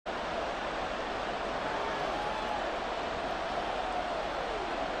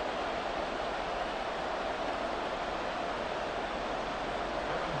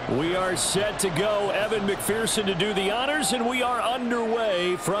We are set to go. Evan McPherson to do the honors, and we are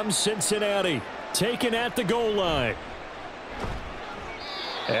underway from Cincinnati. Taken at the goal line.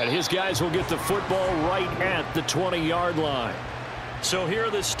 And his guys will get the football right at the 20-yard line. So here are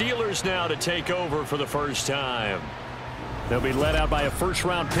the Steelers now to take over for the first time. They'll be led out by a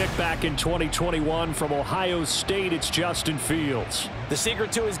first-round pick back in 2021 from Ohio State. It's Justin Fields. The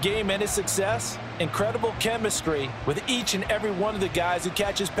secret to his game and his success? Incredible chemistry with each and every one of the guys who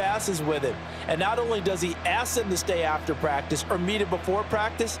catches passes with him. And not only does he ask them to stay after practice or meet him before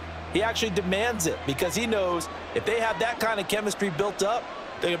practice, he actually demands it because he knows if they have that kind of chemistry built up,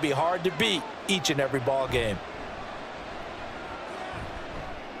 they're going to be hard to beat each and every ball game.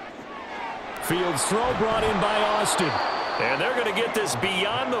 Fields throw brought in by Austin. And they're going to get this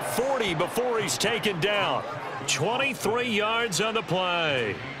beyond the 40 before he's taken down. 23 yards on the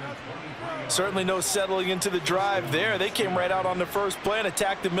play. Certainly no settling into the drive there. They came right out on the first play and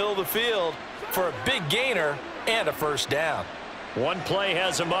attacked the middle of the field for a big gainer and a first down. One play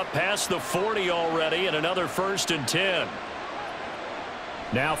has him up past the 40 already, and another 1st and 10.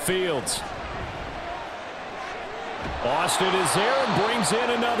 Now Fields. Austin is there and brings in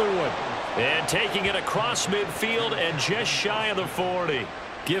another one. And taking it across midfield and just shy of the 40.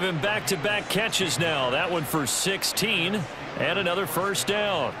 Give him back-to-back catches now. That one for 16 and another first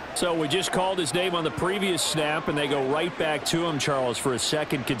down. So we just called his name on the previous snap, and they go right back to him, Charles, for a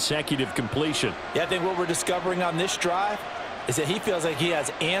second consecutive completion. Yeah, I think what we're discovering on this drive is that he feels like he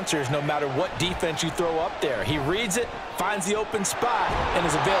has answers no matter what defense you throw up there. He reads it, finds the open spot, and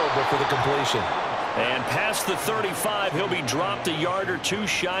is available for the completion. And past the 35, he'll be dropped a yard or two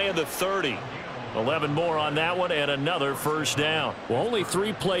shy of the 30. 11 more on that one and another first down. Well, only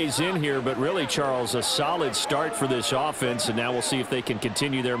 3 plays in here, but really, Charles, a solid start for this offense, and now we'll see if they can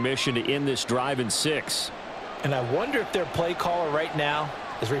continue their mission to end this drive in 6. And I wonder if their play caller right now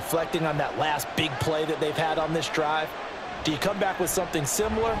is reflecting on that last big play that they've had on this drive. Do you come back with something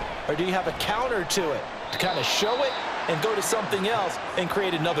similar, or do you have a counter to it to kind of show it and go to something else and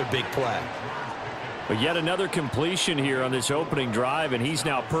create another big play? But yet another completion here on this opening drive, and he's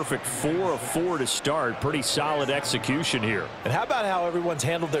now perfect 4 of 4 to start. Pretty solid execution here. And how about how everyone's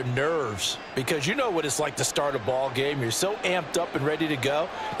handled their nerves? Because you know what it's like to start a ball game. You're so amped up and ready to go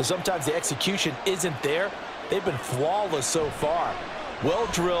that sometimes the execution isn't there. They've been flawless so far. Well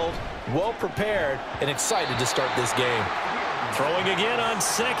drilled, well prepared, and excited to start this game. Throwing again on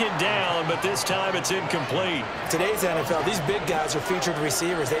 2nd down, but this time it's incomplete. Today's NFL, these big guys are featured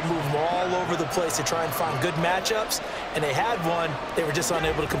receivers. They move them all over the place to try and find good matchups, and they had one. They were just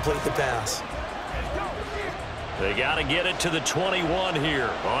unable to complete the pass. They got to get it to the 21 here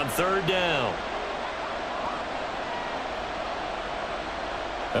on 3rd down.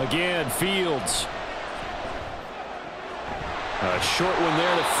 Again, Fields. A short one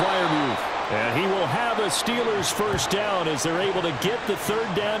there to Freiermuth. And he will have a Steelers first down as they're able to get the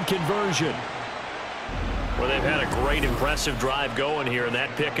 3rd down conversion. Well, they've had a great, impressive drive going here, and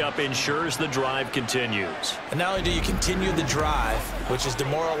that pickup ensures the drive continues. And not only do you continue the drive, which is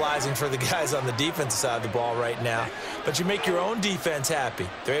demoralizing for the guys on the defensive side of the ball right now, but you make your own defense happy.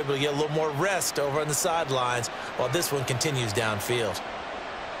 They're able to get a little more rest over on the sidelines while this one continues downfield.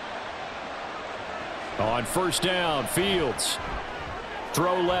 On 1st down, Fields.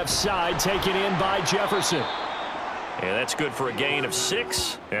 Throw left side, taken in by Jefferson. And that's good for a gain of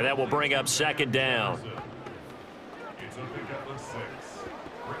 6, and that will bring up 2nd down. It's a pickup of 6.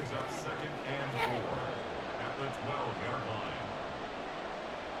 Brings up 2nd and 4 at the 12-yard line.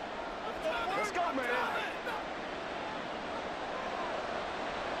 Let's go, man.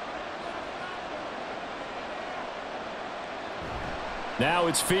 Now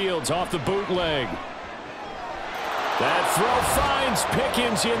it's Fields off the bootleg. That throw finds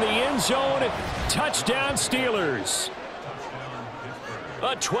Pickens in the end zone. Touchdown, Steelers.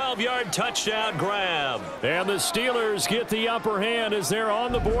 A 12-yard touchdown grab. And the Steelers get the upper hand as they're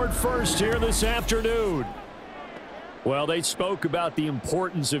on the board first here this afternoon. Well, they spoke about the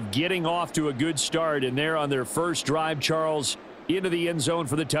importance of getting off to a good start, and they're on their first drive, Charles, into the end zone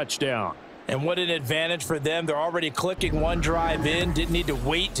for the touchdown. And what an advantage for them. They're already clicking one drive in, didn't need to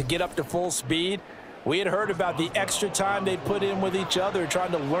wait to get up to full speed. We had heard about the extra time they put in with each other,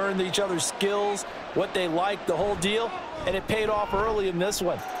 trying to learn each other's skills, what they like, the whole deal, and it paid off early in this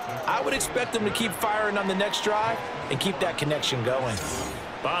one. I would expect them to keep firing on the next drive and keep that connection going.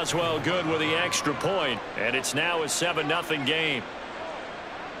 Boswell good with the extra point, and it's now a 7-0 game.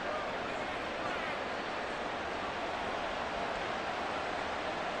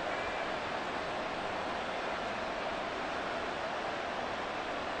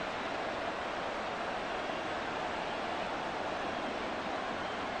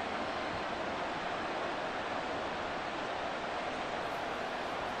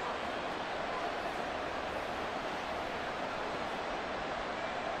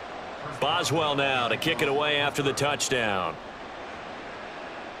 Boswell now to kick it away after the touchdown.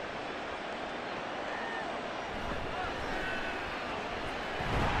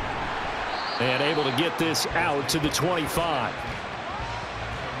 And able to get this out to the 25.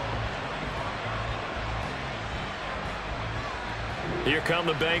 Here come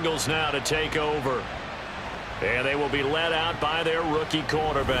the Bengals now to take over. And they will be led out by their rookie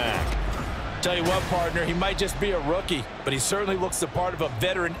quarterback. Tell you what, partner, he might just be a rookie, but he certainly looks the part of a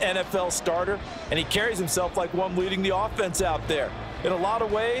veteran NFL starter, and he carries himself like one leading the offense out there. In a lot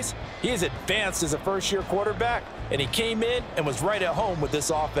of ways, he is advanced as a first-year quarterback, and he came in and was right at home with this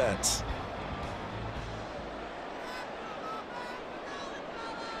offense.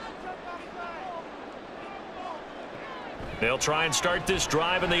 They'll try and start this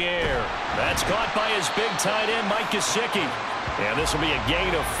drive in the air. That's caught by his big tight end, Mike Gesicki. And this will be a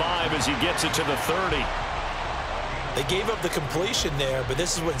gain of 5 as he gets it to the 30. They gave up the completion there, but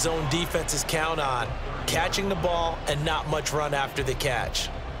this is what zone defenses count on. Catching the ball and not much run after the catch.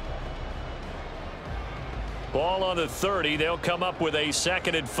 Ball on the 30. They'll come up with a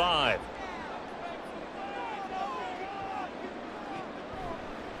 2nd and 5.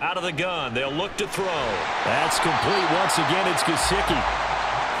 Out of the gun, they'll look to throw. That's complete. Once again, it's Gesicki.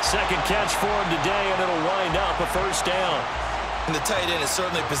 2nd catch for him today, and it'll wind up a 1st down. And the tight end is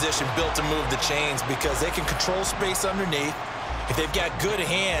certainly a position built to move the chains because they can control space underneath. If they've got good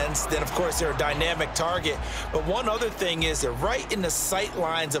hands, then, of course, they're a dynamic target. But one other thing is they're right in the sight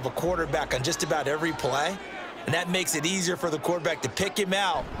lines of a quarterback on just about every play, and that makes it easier for the quarterback to pick him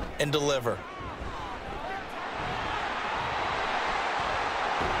out and deliver.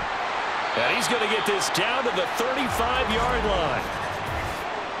 And he's going to get this down to the 35-yard line.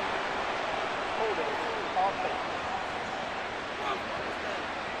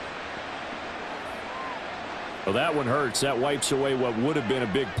 Well, that one hurts. That wipes away what would have been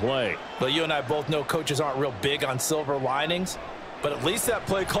a big play. Well, you and I both know coaches aren't real big on silver linings, but at least that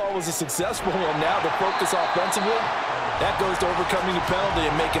play call was a successful one. Now the focus offensively, that goes to overcoming the penalty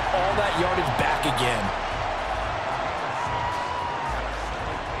and making all that yardage back again.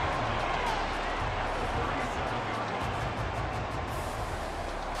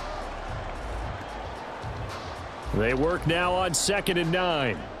 They work now on 2nd and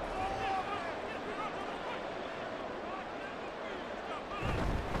 9.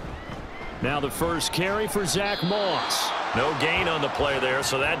 Now the first carry for Zach Moss. No gain on the play there,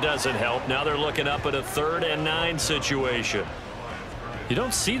 so that doesn't help. Now they're looking up at a 3rd and 9 situation. You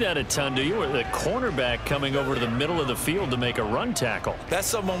don't see that a ton, do you? Or the cornerback coming over to the middle of the field to make a run tackle. That's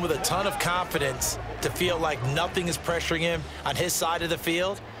someone with a ton of confidence to feel like nothing is pressuring him on his side of the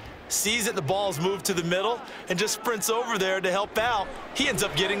field. Sees that the ball's moved to the middle and just sprints over there to help out. He ends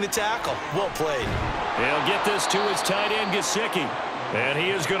up getting the tackle. Well played. He'll get this to his tight end, Gesicki. And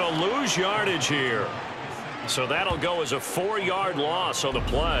he is going to lose yardage here. So that'll go as a 4-yard loss on the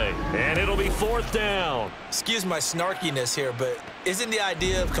play. And it'll be 4th down. Excuse my snarkiness here, but isn't the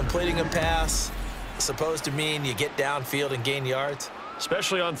idea of completing a pass supposed to mean you get downfield and gain yards?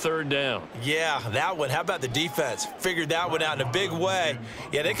 Especially on 3rd down. Yeah, that one. How about the defense? Figured that one out in a big way.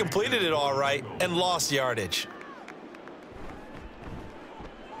 Yeah, they completed it all right and lost yardage.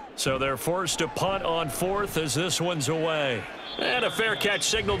 So they're forced to punt on 4th as this one's away. And a fair catch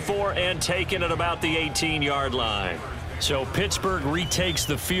signaled for and taken at about the 18-yard line. So Pittsburgh retakes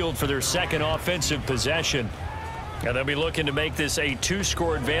the field for their 2nd offensive possession. And they'll be looking to make this a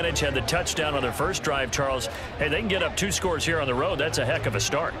 2-score advantage. Had the touchdown on their first drive, Charles. Hey, they can get up 2 scores here on the road. That's a heck of a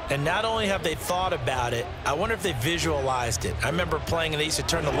start. And not only have they thought about it, I wonder if they visualized it. I remember playing and they used to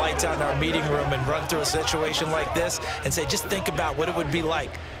turn the lights out in our meeting room and run through a situation like this and say, just think about what it would be like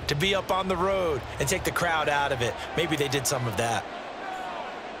to be up on the road and take the crowd out of it. Maybe they did some of that.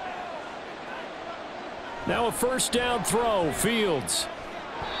 Now a 1st down throw, Fields.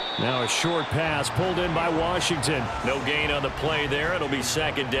 Now a short pass pulled in by Washington. No gain on the play there. It'll be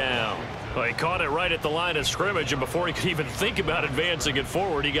 2nd down. Well, he caught it right at the line of scrimmage, and before he could even think about advancing it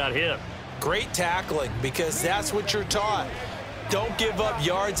forward, he got hit. Great tackling, because that's what you're taught. Don't give up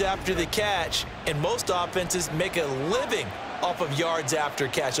yards after the catch, and most offenses make a living off of yards after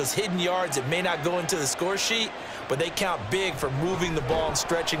catch. Those hidden yards that may not go into the score sheet, but they count big for moving the ball and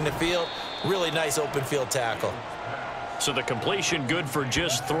stretching the field. Really nice open field tackle. So the completion good for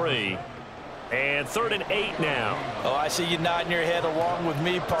just 3. And 3rd and 8 now. Oh, I see you nodding your head along with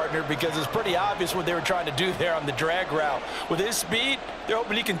me, partner, because it's pretty obvious what they were trying to do there on the drag route. With his speed, they're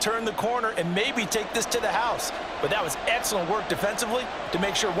hoping he can turn the corner and maybe take this to the house. But that was excellent work defensively to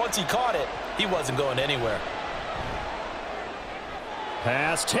make sure once he caught it, he wasn't going anywhere.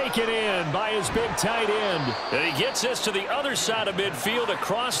 Pass taken in by his big tight end. And he gets this to the other side of midfield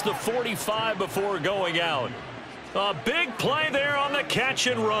across the 45 before going out. A big play there on the catch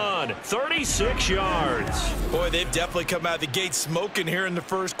and run. 36 yards. Boy, they've definitely come out of the gate smoking here in the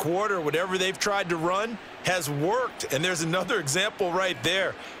first quarter. Whatever they've tried to run has worked. And there's another example right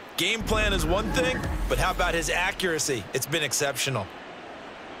there. Game plan is one thing, but how about his accuracy? It's been exceptional.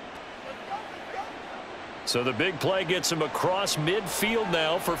 So the big play gets him across midfield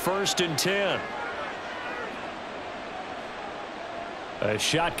now for 1st and 10. A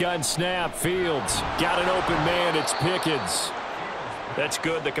shotgun snap. Fields got an open man. It's Pickens. That's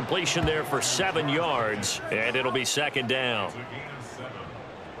good. The completion there for 7 yards, and it'll be 2nd down. It's a gain of 7.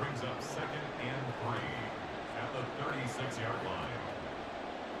 Brings up 2nd and 3 at the 36-yard line.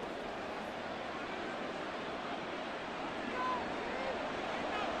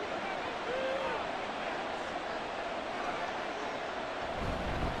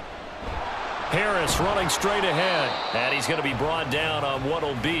 Harris running straight ahead, and he's going to be brought down on what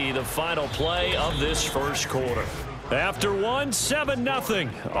will be the final play of this first quarter. After one,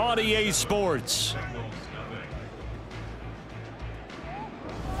 7-0 on EA Sports.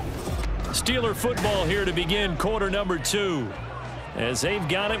 Steeler football here to begin quarter number 2, as they've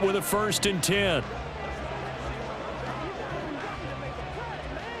got it with a 1st and 10.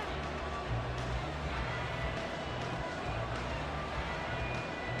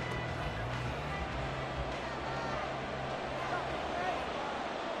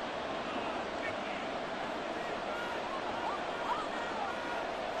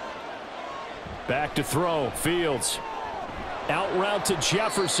 Back to throw. Fields. Out route to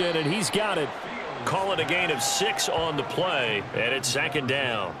Jefferson, and he's got it. Call it a gain of 6 on the play, and it's 2nd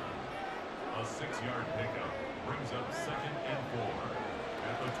down. A 6-yard pickup brings up 2nd and 4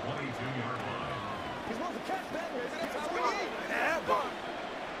 at the 22-yard line.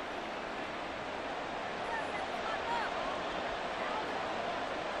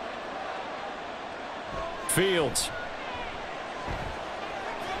 Fields.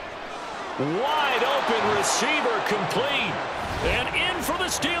 Wide open receiver, complete. And in for the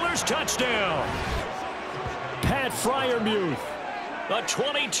Steelers touchdown. Pat Freiermuth. A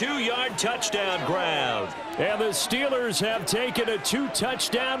 22-yard touchdown grab. And the Steelers have taken a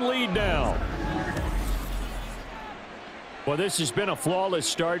 2-touchdown lead now. Well, this has been a flawless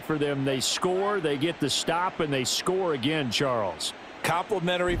start for them. They score, they get the stop, and they score again, Charles.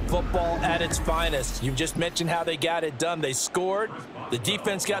 Complimentary football at its finest. You just mentioned how they got it done. They scored. The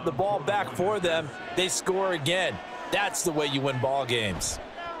defense got the ball back for them. They score again. That's the way you win ball games.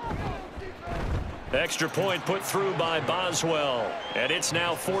 Extra point put through by Boswell. And it's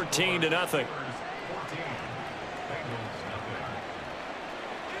now 14-0.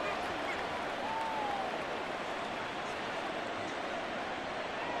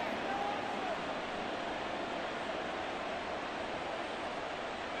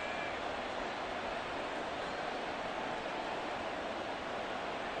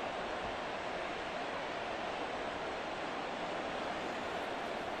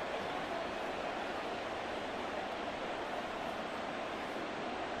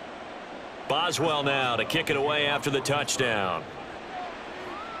 Boswell now to kick it away after the touchdown.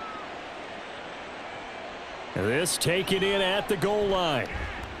 This taken in at the goal line.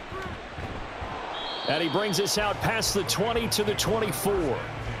 And he brings us out past the 20 to the 24.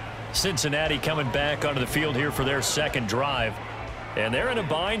 Cincinnati coming back onto the field here for their second drive. And they're in a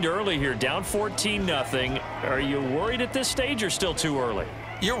bind early here, down 14-0. Are you worried at this stage or still too early?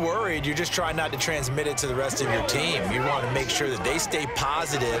 You're worried. You're just trying not to transmit it to the rest of your team. You want to make sure that they stay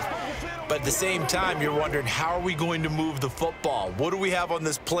positive. But at the same time, you're wondering, how are we going to move the football? What do we have on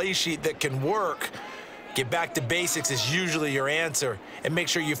this play sheet that can work? Get back to basics is usually your answer. And make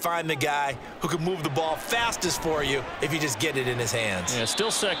sure you find the guy who can move the ball fastest for you if you just get it in his hands. Yeah,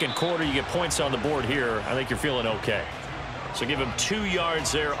 still second quarter. You get points on the board here. I think you're feeling okay. So give him 2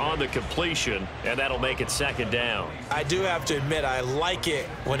 yards there on the completion, and that'll make it 2nd down. I do have to admit, I like it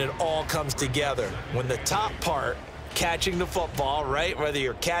when it all comes together. When the top part, catching the football, right, whether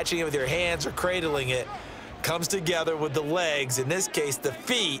you're catching it with your hands or cradling it, comes together with the legs, in this case the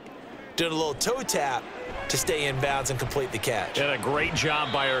feet, doing a little toe tap to stay in bounds and complete the catch. And a great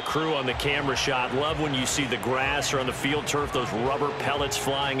job by our crew on the camera shot. Love when you see the grass or on the field turf, those rubber pellets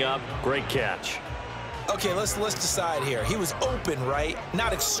flying up. Great catch. Okay, let's decide here. He was open, right?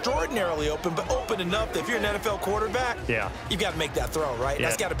 Not extraordinarily open, but open enough that if you're an NFL quarterback, yeah, you've got to make that throw, right? Yeah.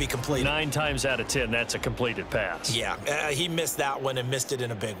 That's got to be completed. 9 times out of 10, that's a completed pass. Yeah, he missed that one and missed it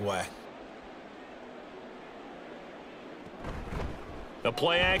in a big way. The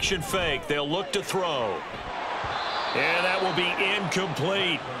play action fake. They'll look to throw. And that will be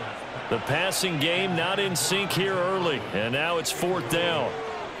incomplete. The passing game not in sync here early, and now it's 4th down.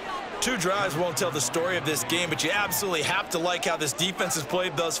 2 drives won't tell the story of this game, but you absolutely have to like how this defense has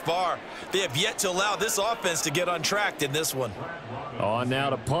played thus far. They have yet to allow this offense to get untracked in this one. On now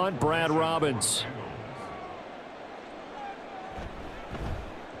to punt, Brad Robbins.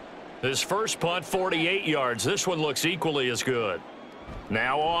 His first punt, 48 yards. This one looks equally as good.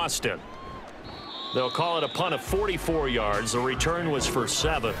 Now Austin. They'll call it a punt of 44 yards. The return was for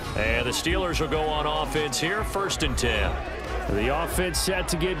 7. And the Steelers will go on offense here, 1st and 10. The offense set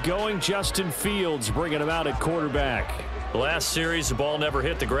to get going. Justin Fields bringing him out at quarterback. Last series, the ball never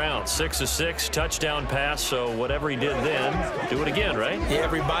hit the ground. 6 of 6, touchdown pass. So whatever he did then, do it again, right? Yeah,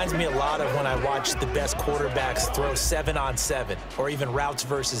 it reminds me a lot of when I watch the best quarterbacks throw 7-on-7 or even routes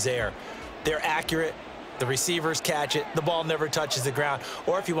versus air. They're accurate. The receivers catch it. The ball never touches the ground.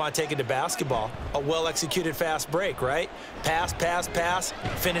 Or if you want to take it to basketball, a well-executed fast break, right? Pass, pass, pass,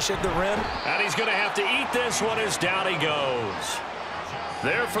 finish at the rim. And he's going to have to eat this one as down he goes.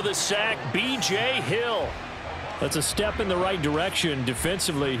 There for the sack, B.J. Hill. That's a step in the right direction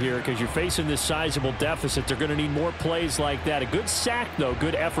defensively here because you're facing this sizable deficit. They're going to need more plays like that. A good sack, though.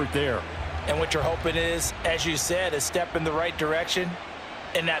 Good effort there. And what you're hoping is, as you said, a step in the right direction.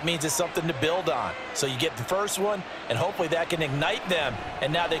 And that means it's something to build on. So you get the first one, and hopefully that can ignite them.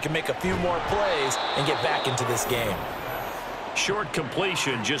 And now they can make a few more plays and get back into this game. Short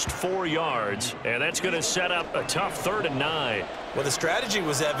completion, just 4 yards. And that's going to set up a tough 3rd and 9. Well, the strategy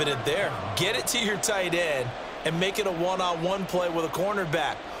was evident there. Get it to your tight end and make it a one-on-one play with a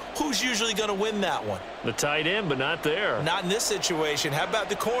cornerback. Who's usually going to win that one? The tight end, but not there. Not in this situation. How about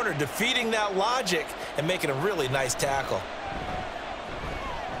the corner defeating that logic and making a really nice tackle?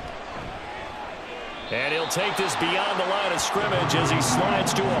 And he'll take this beyond the line of scrimmage as he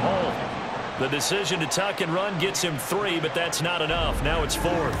slides to a hole. The decision to tuck and run gets him 3, but that's not enough. Now it's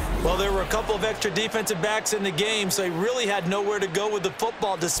 4th. Well, there were a couple of extra defensive backs in the game, so he really had nowhere to go with the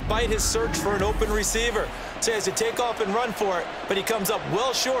football despite his search for an open receiver. So he has to take off and run for it, but he comes up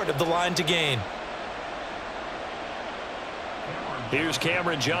well short of the line to gain. Here's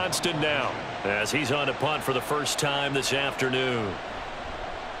Cameron Johnston now as he's on to punt for the first time this afternoon.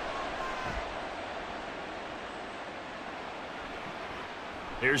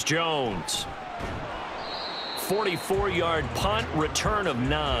 Here's Jones. 44-yard punt, return of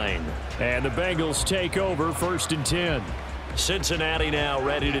 9. And the Bengals take over 1st and 10. Cincinnati now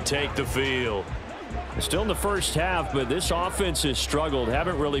ready to take the field. Still in the first half, but this offense has struggled.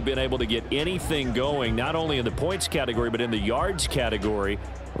 Haven't really been able to get anything going, not only in the points category, but in the yards category.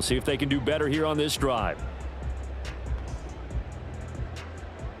 We'll see if they can do better here on this drive.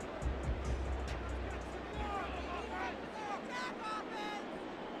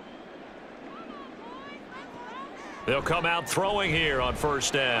 They'll come out throwing here on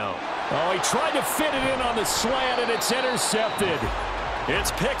 1st down. Oh, he tried to fit it in on the slant, and it's intercepted.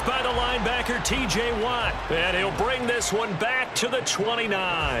 It's picked by the linebacker, T.J. Watt, and he'll bring this one back to the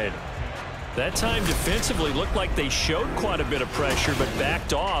 29. That time defensively looked like they showed quite a bit of pressure, but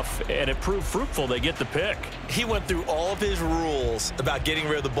backed off, and it proved fruitful. They get the pick. He went through all of his rules about getting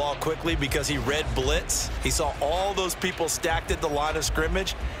rid of the ball quickly because he read blitz. He saw all those people stacked at the line of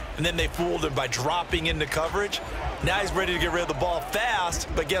scrimmage, and then they fooled him by dropping into coverage. Now he's ready to get rid of the ball fast,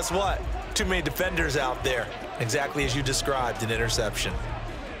 but guess what? Too many defenders out there. Exactly as you described, an interception.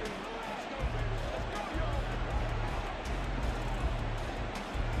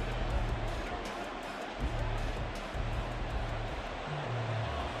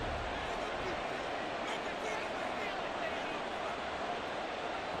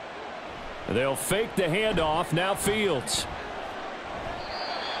 They'll fake the handoff. Now Fields.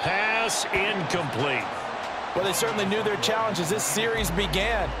 Pass incomplete. Well, they certainly knew their challenge as this series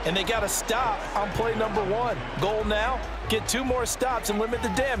began, and they got to stop on play number 1. Goal now, get 2 more stops and limit the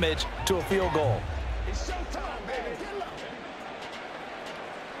damage to a field goal.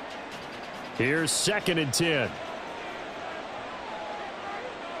 Here's 2nd and 10.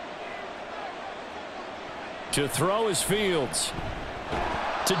 To throw is Fields.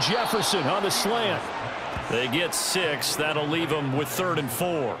 To Jefferson on the slant. They get 6. That'll leave them with 3rd and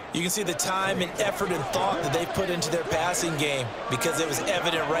 4. You can see the time and effort and thought that they put into their passing game because it was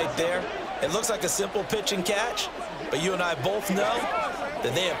evident right there. It looks like a simple pitch and catch, but you and I both know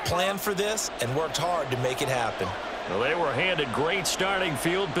that they have planned for this and worked hard to make it happen. Well, they were handed great starting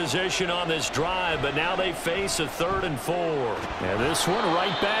field position on this drive, but now they face a 3rd and 4. And this one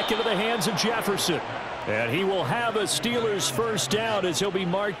right back into the hands of Jefferson. And he will have a Steelers first down as he'll be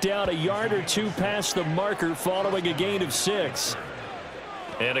marked down a yard or 2 past the marker following a gain of 6.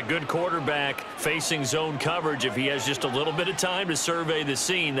 And a good quarterback facing zone coverage, if he has just a little bit of time to survey the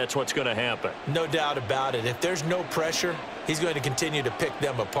scene, that's what's going to happen. No doubt about it. If there's no pressure, he's going to continue to pick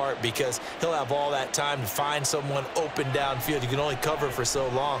them apart because he'll have all that time to find someone open downfield. You can only cover for so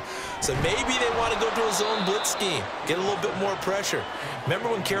long. So maybe they want to go to a zone blitz scheme, get a little bit more pressure. Remember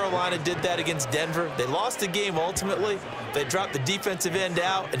when Carolina did that against Denver? They lost the game ultimately. They dropped the defensive end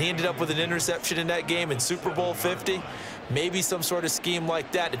out, and he ended up with an interception in that game in Super Bowl 50. Maybe some sort of scheme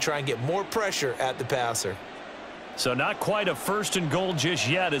like that to try and get more pressure at the passer. So not quite a 1st and goal just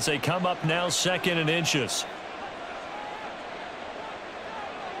yet as they come up now 2nd and inches.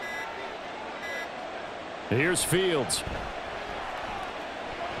 Here's Fields.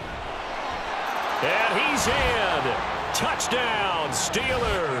 And he's in. Touchdown,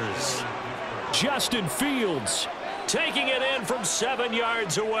 Steelers. Justin Fields taking it in from 7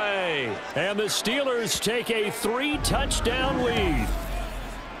 yards away. And the Steelers take a 3-touchdown lead.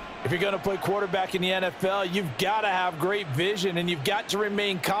 If you're going to play quarterback in the NFL, you've got to have great vision, and you've got to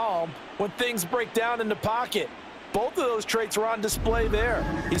remain calm when things break down in the pocket. Both of those traits were on display there.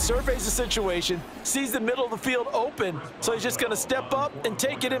 He surveys the situation, sees the middle of the field open, so he's just going to step up and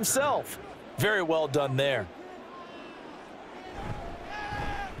take it himself. Very well done there.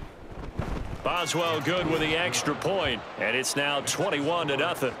 Boswell good with the extra point, and it's now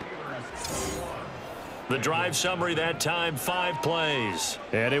 21-0. The drive summary that time, 5 plays.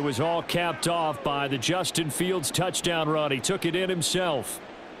 And it was all capped off by the Justin Fields touchdown run. He took it in himself.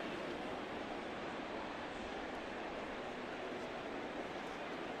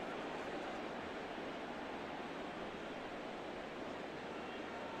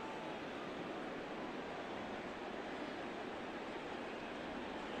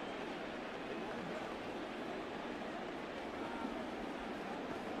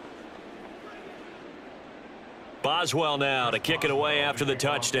 Boswell now to kick it away after the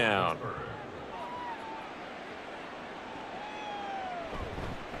touchdown.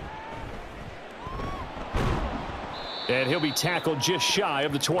 And he'll be tackled just shy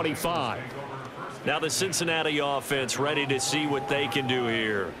of the 25. Now the Cincinnati offense ready to see what they can do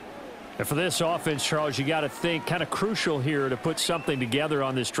here. And for this offense, Charles, you got to think kind of crucial here to put something together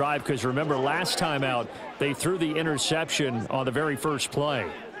on this drive, because remember last time out they threw the interception on the very first play.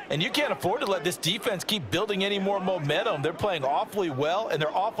 And you can't afford to let this defense keep building any more momentum. They're playing awfully well, and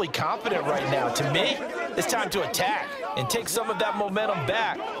they're awfully confident right now. To me, it's time to attack and take some of that momentum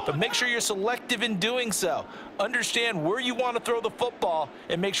back, but make sure you're selective in doing so. Understand where you want to throw the football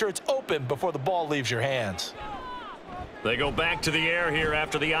and make sure it's open before the ball leaves your hands. They go back to the air here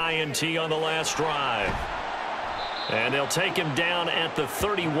after the INT on the last drive. And they'll take him down at the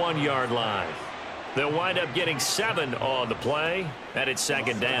 31-yard line. They'll wind up getting 7 on the play, and it's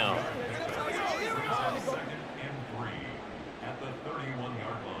 2nd down. 2nd and 3 at the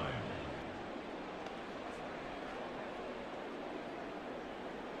 31-yard line.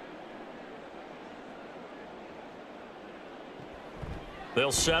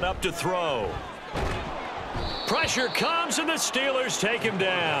 They'll set up to throw. Pressure comes, and the Steelers take him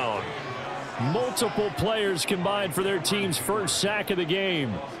down. Multiple players combined for their team's first sack of the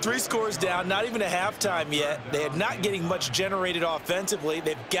game. 3 scores down, not even a halftime yet. They are not getting much generated offensively.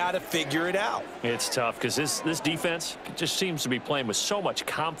 They've got to figure it out. It's tough because this defense just seems to be playing with so much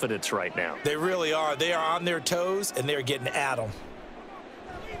confidence right now. They really are. They are on their toes, and they're getting at them.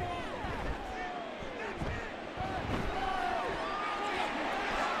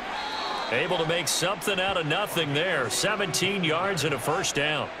 Able to make something out of nothing there. 17 yards and a first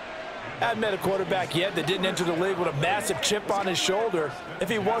down. I haven't met a quarterback yet that didn't enter the league with a massive chip on his shoulder if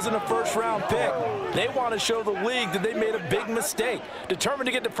he wasn't a first-round pick. They want to show the league that they made a big mistake. Determined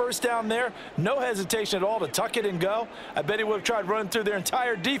to get the first down there, no hesitation at all to tuck it and go. I bet he would have tried running through their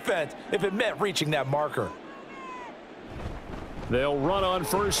entire defense if it meant reaching that marker. They'll run on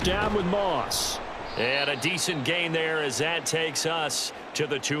first down with Moss. And a decent gain there as that takes us to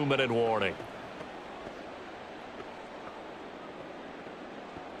the 2-minute warning.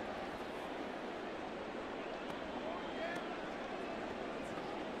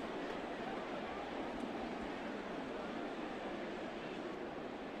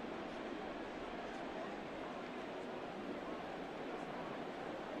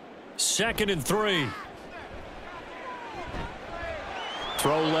 Second and 3.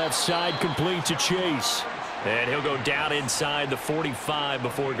 Throw left side, complete to Chase. And he'll go down inside the 45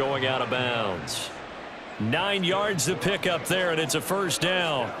 before going out of bounds. 9 yards to pick up there, and it's a first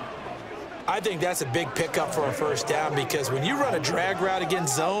down. I think that's a big pickup for a first down because when you run a drag route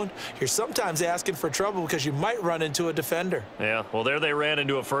against zone, you're sometimes asking for trouble because you might run into a defender. Yeah, well, there they ran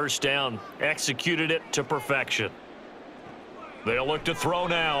into a first down, executed it to perfection. They'll look to throw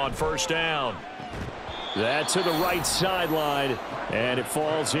now on first down. That's to the right sideline, and it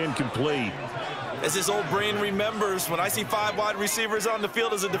falls incomplete. As his old brain remembers, when I see 5 wide receivers on the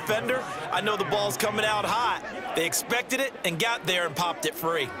field as a defender, I know the ball's coming out hot. They expected it and got there and popped it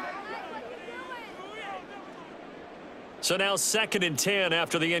free. So now 2nd and 10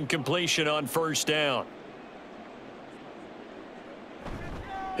 after the incompletion on first down.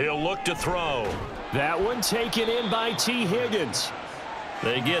 He'll look to throw. That one taken in by T. Higgins.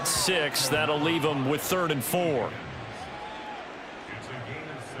 They get 6. That'll leave them with 3rd and 4. It's a gain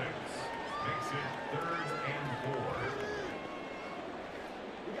of 6. Makes it 3rd and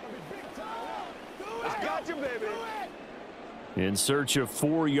 4. I got you, baby. In search of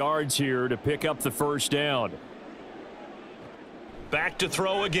 4 yards here to pick up the first down. Back to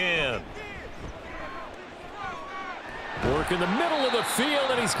throw again. Work in the middle of the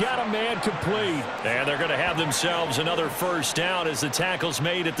field, and he's got a man complete. And they're going to have themselves another first down as the tackle's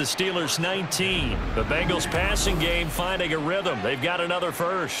made at the Steelers' 19. The Bengals passing game finding a rhythm. They've got another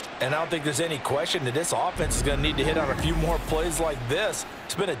first. And I don't think there's any question that this offense is going to need to hit on a few more plays like this.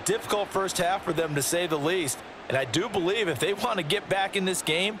 It's been a difficult first half for them, to say the least. And I do believe if they want to get back in this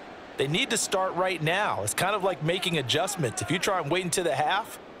game, they need to start right now. It's kind of like making adjustments. If you try and wait until the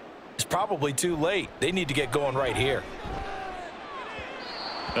half, it's probably too late. They need to get going right here.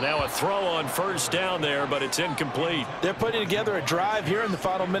 And now a throw on first down there, but it's incomplete. They're putting together a drive here in the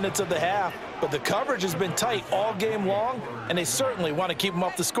final minutes of the half, but the coverage has been tight all game long, and they certainly want to keep them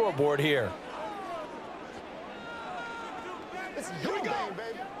off the scoreboard here.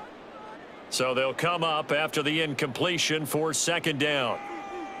 So they'll come up after the incompletion for 2nd down.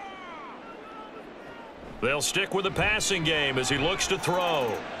 They'll stick with the passing game as he looks to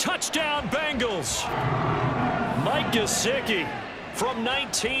throw. Touchdown, Bengals! Mike Gesicki from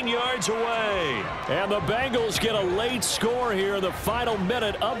 19 yards away. And the Bengals get a late score here in the final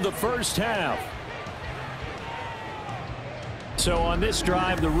minute of the first half. So on this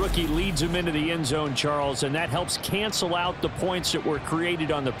drive, the rookie leads him into the end zone, Charles, and that helps cancel out the points that were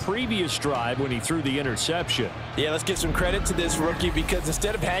created on the previous drive when he threw the interception. Yeah, let's give some credit to this rookie, because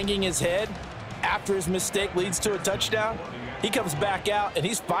instead of hanging his head after his mistake leads to a touchdown, he comes back out and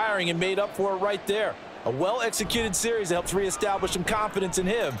he's firing and made up for it right there. A well-executed series that helps reestablish some confidence in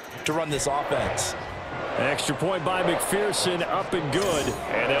him to run this offense. Extra point by McPherson, up and good,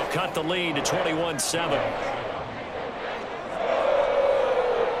 and they'll cut the lead to 21-7.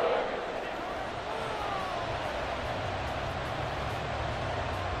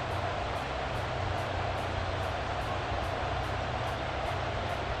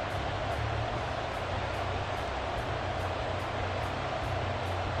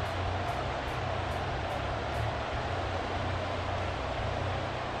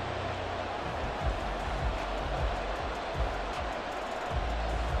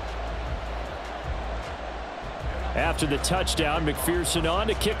 After the touchdown, McPherson on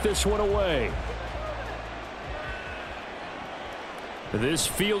to kick this one away. This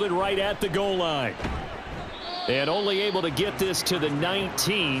fielded right at the goal line. And only able to get this to the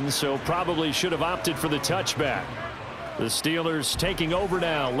 19, so probably should have opted for the touchback. The Steelers taking over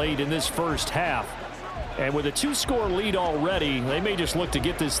now late in this first half. And with a 2-score lead already, they may just look to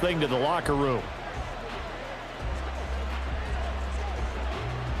get this thing to the locker room.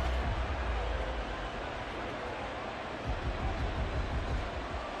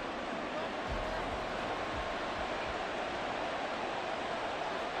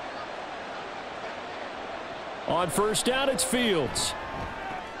 On first down, it's Fields.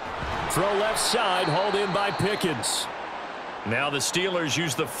 Throw left side, hauled in by Pickens. Now the Steelers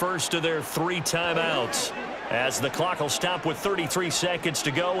use the first of their 3 timeouts, as the clock will stop with 33 seconds to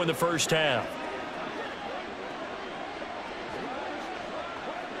go in the first half.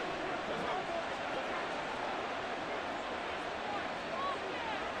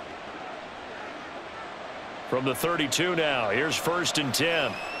 From the 32 now, here's 1st and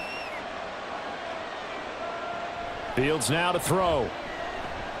 10. Fields now to throw.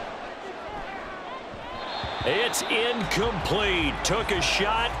 It's incomplete. Took a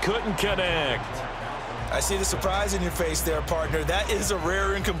shot, couldn't connect. I see the surprise in your face there, partner. That is a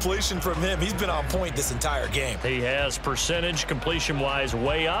rare incompletion from him. He's been on point this entire game. He has percentage completion-wise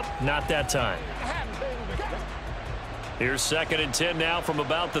way up, not that time. Here's 2nd and 10 now from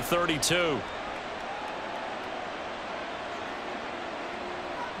about the 32.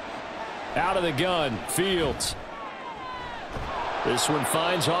 Out of the gun, Fields. This one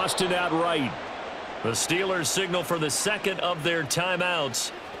finds Austin out right. The Steelers signal for the 2nd of their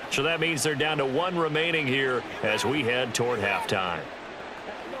timeouts. So that means they're down to 1 remaining here as we head toward halftime.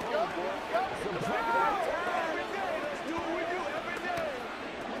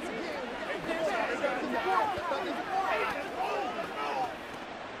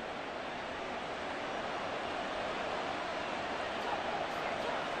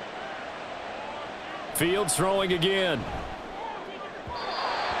 Fields throwing again.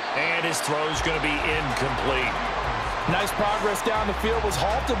 And his throw's going to be incomplete. Nice progress down the field was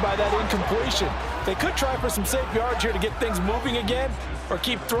halted by that incompletion. They could try for some safe yards here to get things moving again, or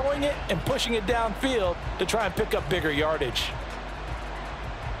keep throwing it and pushing it downfield to try and pick up bigger yardage.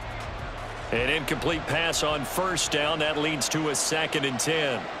 An incomplete pass on first down. That leads to a 2nd and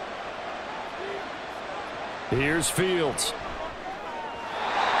 10. Here's Fields.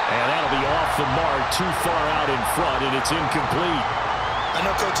 And that'll be off the mark, too far out in front, and it's incomplete. I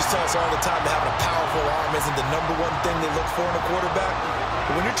know coaches tell us all the time that having a powerful arm isn't the #1 thing they look for in a quarterback.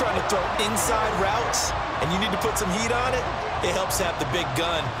 But when you're trying to throw inside routes and you need to put some heat on it, it helps to have the big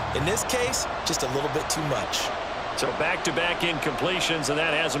gun. In this case, just a little bit too much. So back-to-back incompletions, and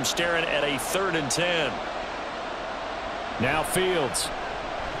that has him staring at a 3rd and 10. Now Fields.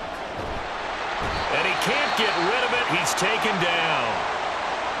 And he can't get rid of it. He's taken down.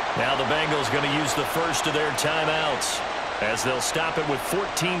 Now the Bengals going to use the first of their timeouts, as they'll stop it with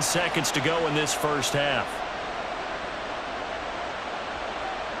 14 seconds to go in this first half.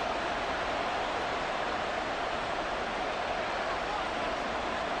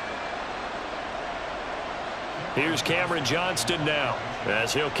 Here's Cameron Johnston now,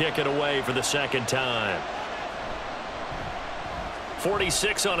 as he'll kick it away for the 2nd time.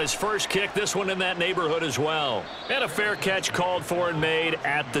 46 on his first kick, this one in that neighborhood as well. And a fair catch called for and made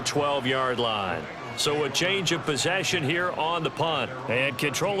at the 12-yard line. So a change of possession here on the punt. And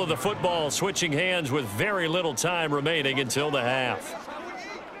control of the football switching hands with very little time remaining until the half.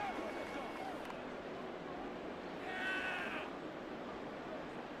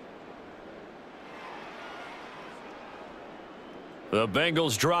 The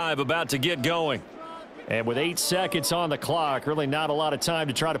Bengals drive about to get going. And with 8 seconds on the clock, really not a lot of time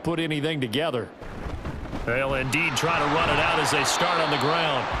to try to put anything together. They'll indeed try to run it out as they start on the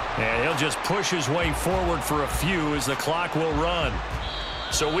ground. And he'll just push his way forward for a few as the clock will run.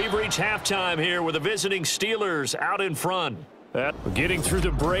 So we've reached halftime here with the visiting Steelers out in front. Getting through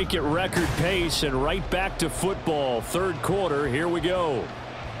the break at record pace and right back to football. 3rd quarter, here we go.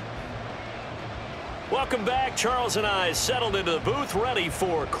 Welcome back. Charles and I settled into the booth, ready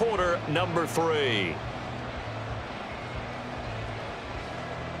for quarter number 3.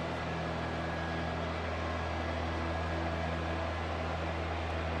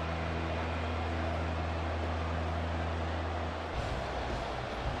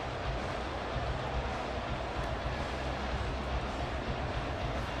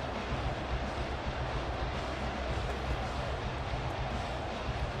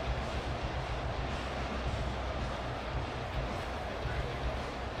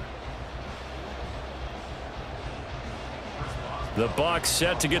 The Bucs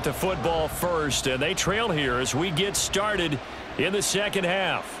set to get the football first, and they trail here as we get started in the 2nd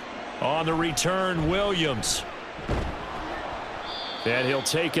half. On the return, Williams. And he'll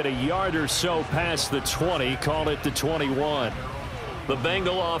take it a yard or so past the 20, call it the 21. The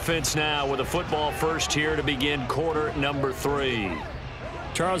Bengal offense now with a football first here to begin quarter number 3.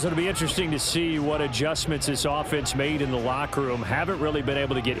 Charles, it'll be interesting to see what adjustments this offense made in the locker room. Haven't really been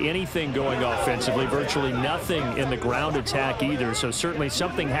able to get anything going offensively, virtually nothing in the ground attack either. So certainly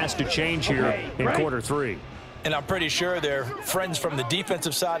something has to change here in quarter 3. And I'm pretty sure their friends from the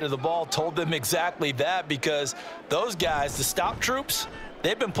defensive side of the ball told them exactly that, because those guys, the stop troops,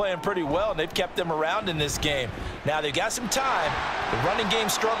 they've been playing pretty well, and they've kept them around in this game. Now, they've got some time. The running game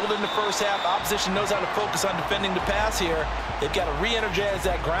struggled in the first half. Opposition knows how to focus on defending the pass here. They've got to re-energize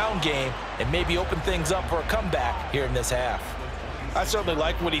that ground game and maybe open things up for a comeback here in this half. I certainly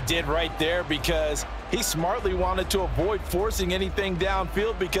like what he did right there, because he smartly wanted to avoid forcing anything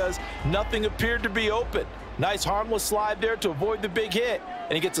downfield because nothing appeared to be open. Nice harmless slide there to avoid the big hit,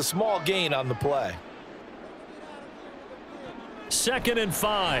 and he gets a small gain on the play. 2nd and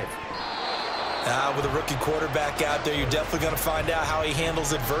 5. With a rookie quarterback out there, you're definitely going to find out how he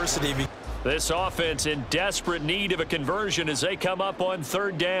handles adversity. This offense in desperate need of a conversion as they come up on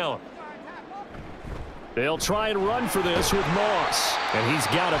 3rd down. They'll try and run for this with Moss. And he's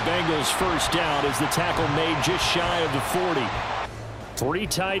got a Bengals first down as the tackle made just shy of the 40. 3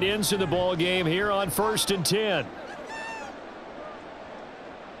 tight ends in the ball game here on 1st and 10.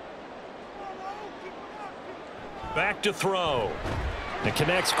 Back to throw. It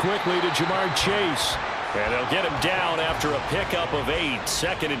connects quickly to Jamar Chase. And they'll get him down after a pickup of 8.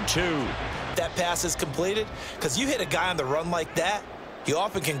 2nd and 2. That pass is completed, because you hit a guy on the run like that, he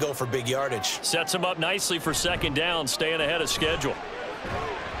often can go for big yardage. Sets him up nicely for 2nd down, staying ahead of schedule.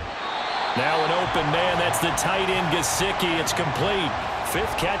 Now an open man. That's the tight end, Gesicki. It's complete.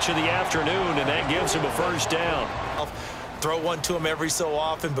 5th catch of the afternoon, and that gives him a first down. throw one to him every so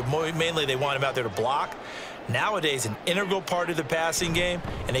often, but mainly they want him out there to block. Nowadays, an integral part of the passing game,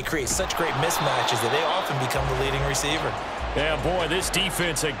 and they create such great mismatches that they often become the leading receiver. Yeah, boy, this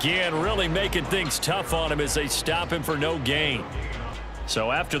defense again really making things tough on him as they stop him for no gain.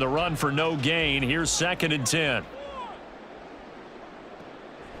 So after the run for no gain, here's 2nd and 10.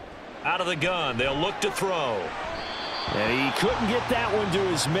 Out of the gun, they'll look to throw. And he couldn't get that one to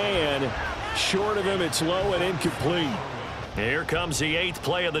his man. Short of him, it's low and incomplete. Here comes the 8th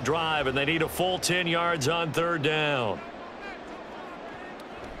play of the drive, and they need a full 10 yards on 3rd down.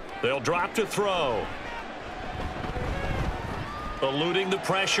 They'll drop to throw. Eluding the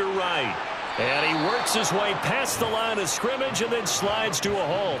pressure right. And he works his way past the line of scrimmage and then slides to a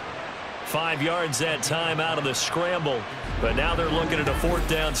halt. 5 yards that time out of the scramble. But now they're looking at a 4th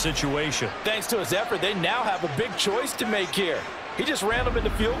down situation. Thanks to his effort, they now have a big choice to make here. He just ran them into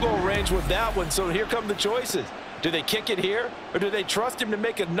field goal range with that one, so here come the choices. Do they kick it here, or do they trust him to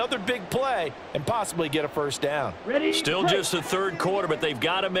make another big play and possibly get a 1st down? Still just the 3rd quarter, but they've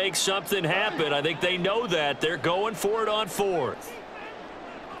got to make something happen. I think they know that. They're going for it on 4th.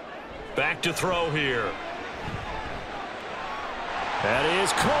 Back to throw here. That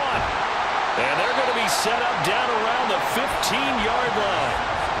is caught. And they're going to be set up down around the 15-yard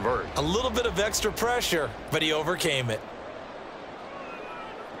line. A little bit of extra pressure, but he overcame it.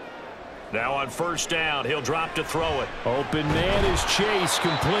 Now on 1st down, he'll drop to throw it. Open man is Chase,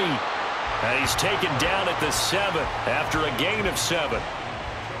 complete. And he's taken down at the 7 after a gain of 7.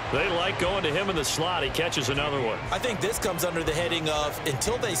 They like going to him in the slot. He catches another one. I think this comes under the heading of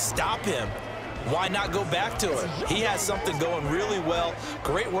until they stop him, why not go back to it? He has something going really well.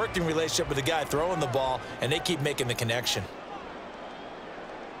 Great working relationship with the guy throwing the ball, and they keep making the connection.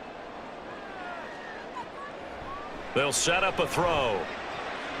 They'll set up a throw.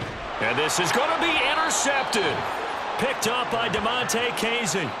 And this is going to be intercepted. Picked up by DeMonte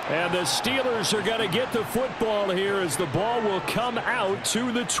Casey. And the Steelers are going to get the football here as the ball will come out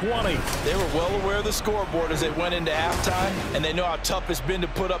to the 20. They were well aware of the scoreboard as they went into halftime, and they know how tough it's been to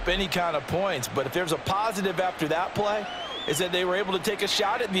put up any kind of points. But if there's a positive after that play, is that they were able to take a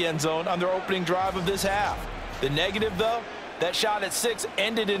shot at the end zone on their opening drive of this half. The negative, though, that shot at 6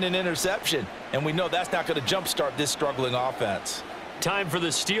 ended in an interception, and we know that's not going to jumpstart this struggling offense. Time for the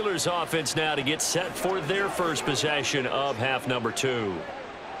Steelers offense now to get set for their first possession of half number 2.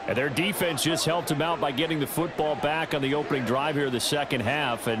 And their defense just helped them out by getting the football back on the opening drive here in the 2nd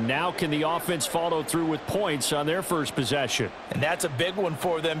half. And now can the offense follow through with points on their first possession? And that's a big one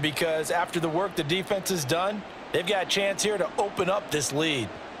for them because after the work the defense has done, they've got a chance here to open up this lead.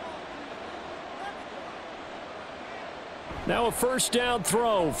 Now a 1st down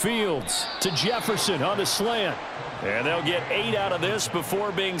throw. Fields to Jefferson on the slant. And they'll get 8 out of this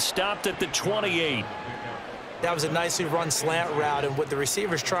before being stopped at the 28. That was a nicely run slant route, and what the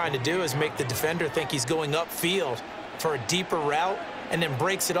receiver's trying to do is make the defender think he's going upfield for a deeper route and then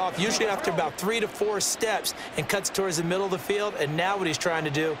breaks it off, usually after about 3 to 4 steps, and cuts towards the middle of the field. And now what he's trying to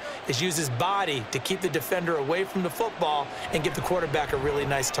do is use his body to keep the defender away from the football and give the quarterback a really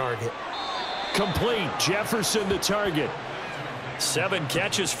nice target. Complete. Jefferson the target. 7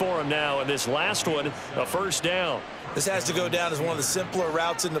 catches for him now, and this last one, a 1st down. This has to go down as one of the simpler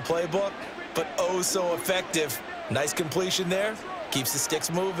routes in the playbook, but oh so effective. Nice completion there. Keeps the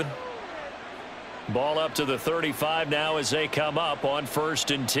sticks moving. Ball up to the 35 now as they come up on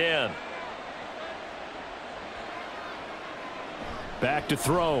 1st and 10. Back to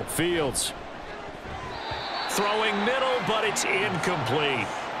throw. Fields. Throwing middle, but it's incomplete.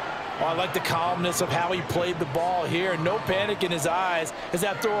 Oh, I like the calmness of how he played the ball here. No panic in his eyes as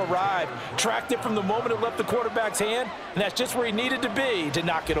that throw arrived. Tracked it from the moment it left the quarterback's hand, and that's just where he needed to be to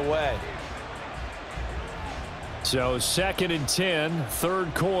knock it away. So 2nd and 10,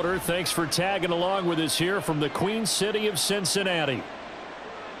 3rd quarter. Thanks for tagging along with us here from the Queen City of Cincinnati.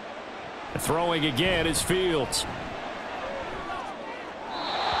 Throwing again is Fields.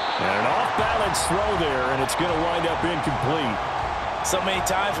 And an off-balance throw there, and it's going to wind up incomplete. So many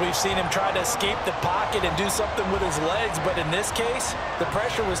times we've seen him try to escape the pocket and do something with his legs, but in this case, the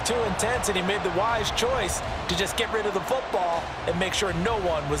pressure was too intense, and he made the wise choice to just get rid of the football and make sure no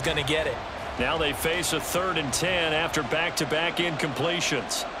one was going to get it. Now they face a 3rd and 10 after back-to-back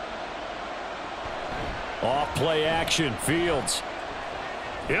incompletions. Off play action. Fields.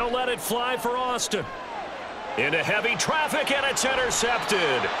 He'll let it fly for Austin. Into heavy traffic, and it's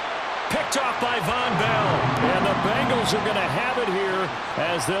intercepted. Picked off by Von Bell. And the Bengals are going to have it here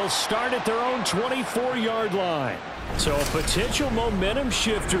as they'll start at their own 24-yard line. So a potential momentum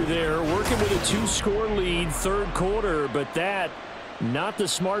shifter there, working with a 2-score lead, 3rd quarter, but that not the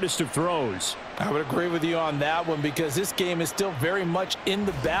smartest of throws. I would agree with you on that one because this game is still very much in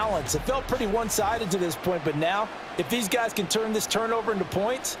the balance. It felt pretty one-sided to this point, but now if these guys can turn this turnover into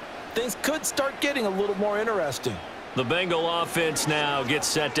points, things could start getting a little more interesting. The Bengal offense now gets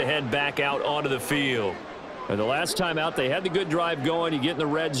set to head back out onto the field. And the last time out, they had the good drive going. You get in the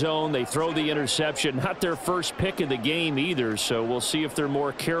red zone, they throw the interception. Not their first pick of the game either, so we'll see if they're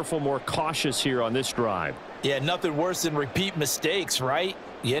more careful, more cautious here on this drive. Yeah, nothing worse than repeat mistakes, right?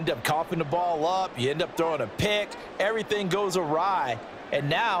 You end up coughing the ball up, you end up throwing a pick, everything goes awry, and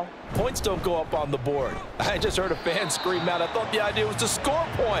now points don't go up on the board. I just heard a fan scream out, I thought the idea was to score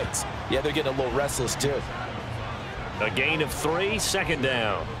points. Yeah, they're getting a little restless too. A gain of 3, second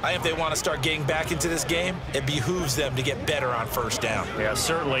down. If they want to start getting back into this game, it behooves them to get better on first down. Yeah,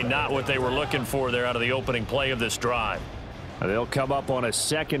 certainly not what they were looking for there out of the opening play of this drive. They'll come up on a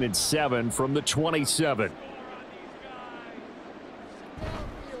 2nd and 7 from the 27.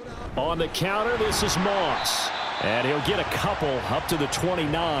 On the counter, this is Moss. And he'll get a couple up to the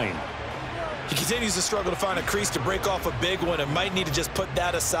 29. He continues to struggle to find a crease to break off a big one and might need to just put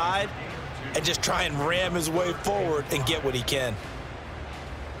that aside and just try and ram his way forward and get what he can.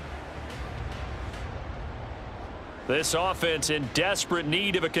 This offense in desperate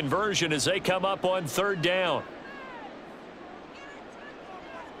need of a conversion as they come up on 3rd down.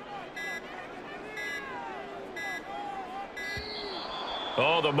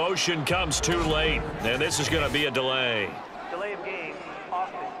 Oh, the motion comes too late, and this is going to be a delay. Delay of game,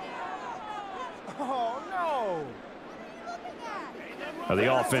 offense. Oh, no.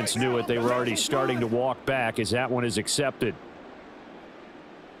 The offense knew it. They were already starting to walk back as that one is accepted.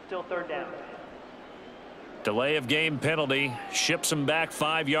 Still 3rd down. Delay of game penalty. Ships them back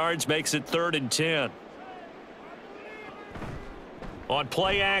 5 yards, makes it 3rd and 10. On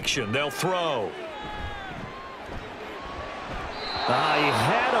play action, they'll throw. He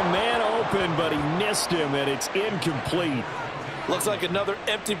had a man open, but he missed him, and it's incomplete. Looks like another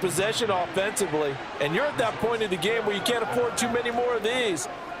empty possession offensively. And you're at that point in the game where you can't afford too many more of these.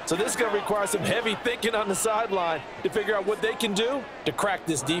 So this is going to require some heavy thinking on the sideline to figure out what they can do to crack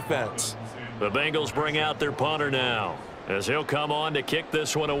this defense. The Bengals bring out their punter now as he'll come on to kick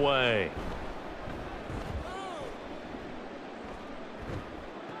this one away.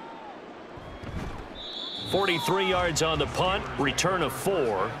 .43 yards on the punt, return of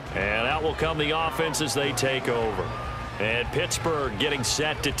 4, and out will come the offense as they take over. And Pittsburgh getting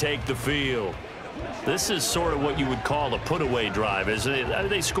set to take the field. This is sort of what you would call a put-away drive, isn't it?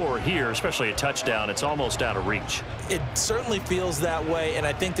 They score here, especially a touchdown. It's almost out of reach. It certainly feels that way, and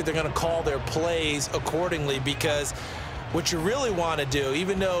I think that they're going to call their plays accordingly because what you really want to do,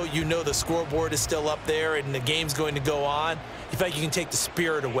 even though you know the scoreboard is still up there and the game's going to go on, you feel like you can take the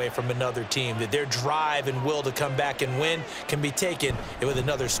spirit away from another team, that their drive and will to come back and win can be taken with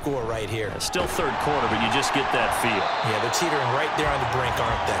another score right here. Still 3rd quarter, but you just get that feel. Yeah, they're teetering right there on the brink,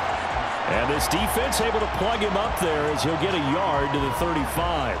 aren't they? And this defense able to plug him up there as he'll get a yard to the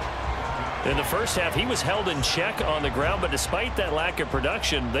 35. In the first half, he was held in check on the ground, but despite that lack of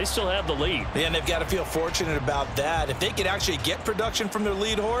production, they still have the lead. Yeah, and they've got to feel fortunate about that. If they could actually get production from their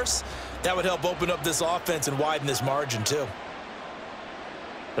lead horse, that would help open up this offense and widen this margin too.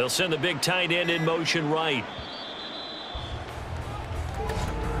 They'll send the big tight end in motion right.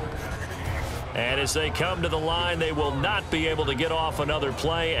 And as they come to the line, they will not be able to get off another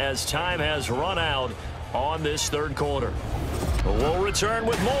play as time has run out on this 3rd quarter. We'll return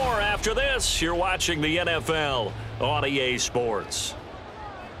with more after this. You're watching the NFL on EA Sports.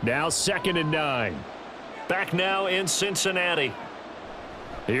 Now 2nd and 9. Back now in Cincinnati.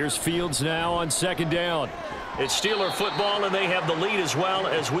 Here's Fields now on 2nd down. It's Steeler football, and they have the lead as well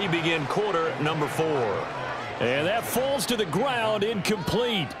as we begin quarter number 4. And that falls to the ground,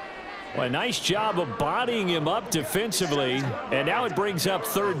 incomplete. Well, a nice job of bodying him up defensively, and now it brings up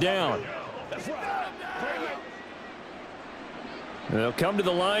 3rd down. They'll come to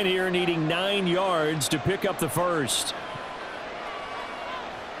the line here needing 9 yards to pick up the first.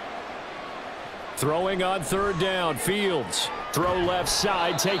 Throwing on 3rd down, Fields. Throw left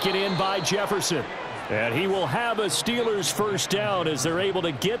side, taken in by Jefferson. And he will have a Steelers first down as they're able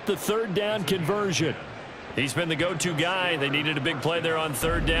to get the 3rd down conversion. He's been the go-to guy. They needed a big play there on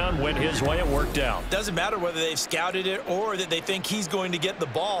 3rd down. Went his way. It worked out. Doesn't matter whether they've scouted it or that they think he's going to get the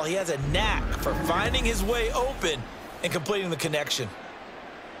ball. He has a knack for finding his way open and completing the connection.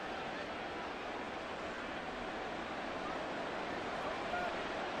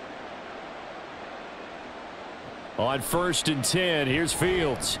 On 1st and 10, here's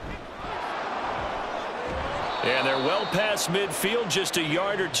Fields. And they're well past midfield, just a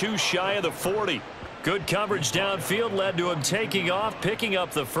yard or two shy of the 40. Good coverage downfield led to him taking off, picking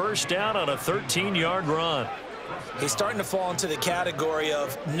up the first down on a 13-yard run. He's starting to fall into the category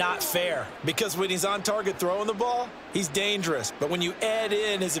of not fair, because when he's on target throwing the ball, he's dangerous. But when you add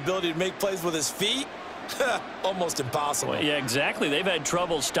in his ability to make plays with his feet, almost impossible. Well, yeah, exactly. They've had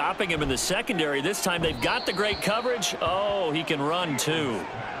trouble stopping him in the secondary. This time they've got the great coverage. Oh, he can run too.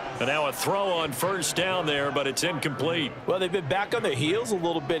 And now a throw on first down there, but it's incomplete. Well, they've been back on their heels a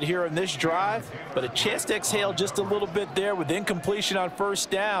little bit here in this drive, but a chance to exhale just a little bit there with incompletion on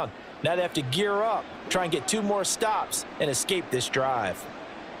first down. Now they have to gear up, try and get 2 more stops and escape this drive.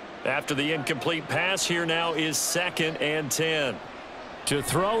 After the incomplete pass, here now is 2nd and 10. To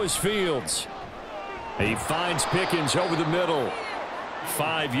throw is Fields. He finds Pickens over the middle.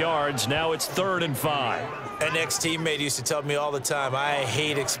 5 yards. Now it's 3rd and 5. An ex-teammate used to tell me all the time, I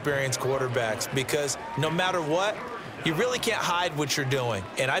hate experienced quarterbacks because no matter what, you really can't hide what you're doing.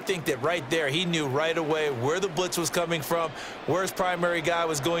 And I think that right there, he knew right away where the blitz was coming from, where his primary guy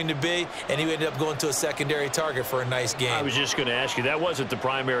was going to be, and he ended up going to a secondary target for a nice game. I was just going to ask you, that wasn't the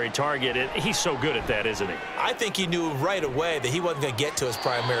primary target. He's so good at that, isn't he? I think he knew right away that he wasn't going to get to his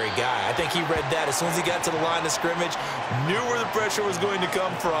primary guy. I think he read that as soon as he got to the line of scrimmage, knew where the pressure was going to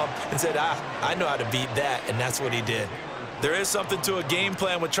come from, and said, I know how to beat that, and that's what he did. There is something to a game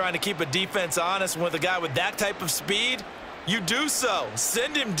plan with trying to keep a defense honest. With a guy with that type of speed, you do so.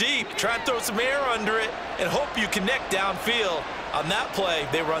 Send him deep, try and throw some air under it, and hope you connect downfield. On that play,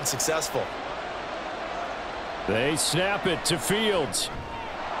 they were unsuccessful. They snap it to Fields.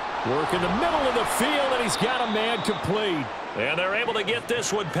 Work in the middle of the field, and he's got a man complete. And they're able to get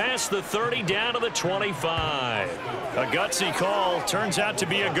this one past the 30 down to the 25. A gutsy call. Turns out to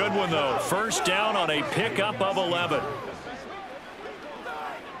be a good one, though. First down on a pickup of 11.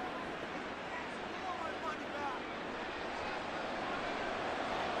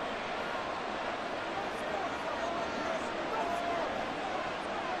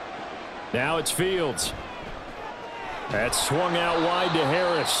 Now it's Fields. That's swung out wide to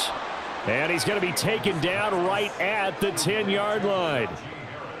Harris. And he's going to be taken down right at the 10-yard line.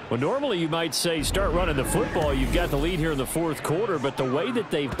 Well, normally you might say start running the football. You've got the lead here in the 4th quarter, but the way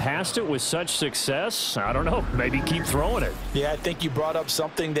that they've passed it with such success, I don't know, maybe keep throwing it. Yeah, I think you brought up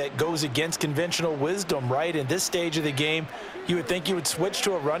something that goes against conventional wisdom, right? In this stage of the game, you would think you would switch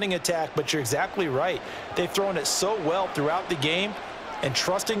to a running attack, but you're exactly right. They've thrown it so well throughout the game, and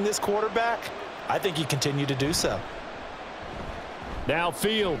trusting this quarterback, I think you continue to do so. Now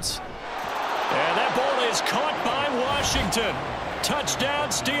Fields. And that ball is caught by Washington. Touchdown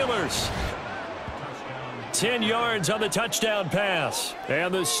Steelers. 10 yards on the touchdown pass.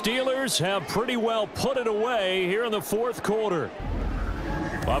 And the Steelers have pretty well put it away here in the 4th quarter.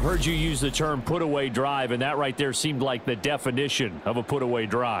 Well, I've heard you use the term put-away drive, and that right there seemed like the definition of a put-away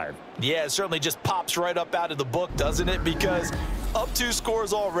drive. Yeah, it certainly just pops right up out of the book, doesn't it? Because up 2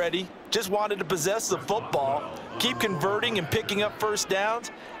 scores already, just wanted to possess the football, keep converting and picking up first downs,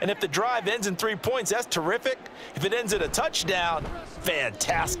 and if the drive ends in 3 points, that's terrific. If it ends in a touchdown,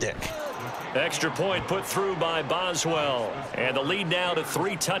 fantastic. Extra point put through by Boswell, and the lead now to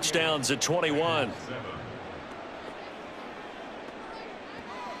 3 touchdowns at 21.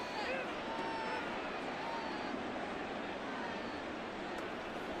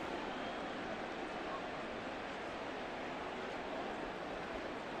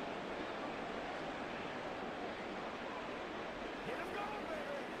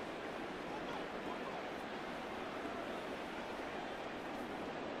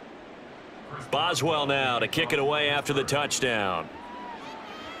 Boswell now to kick it away after the touchdown.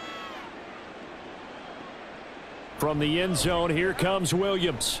 From the end zone, here comes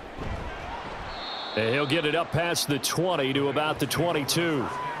Williams. And he'll get it up past the 20 to about the 22.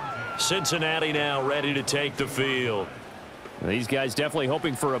 Cincinnati now ready to take the field. These guys definitely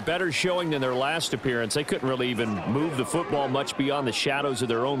hoping for a better showing than their last appearance. They couldn't really even move the football much beyond the shadows of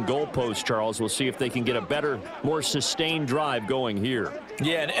their own goalpost, Charles. We'll see if they can get a better, more sustained drive going here.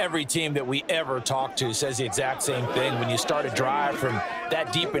 Yeah, and every team that we ever talk to says the exact same thing. When you start a drive from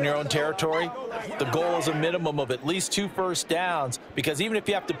that deep in your own territory, the goal is a minimum of at least 2 first downs, because even if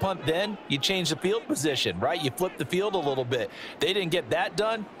you have to punt then, you change the field position, right? You flip the field a little bit. They didn't get that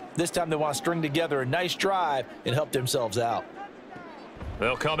done. This time they want to string together a nice drive and help themselves out.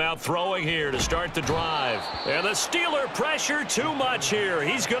 They'll come out throwing here to start the drive. And the Steeler pressure too much here.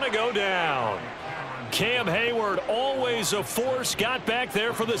 He's going to go down. Cam Hayward, always a force, got back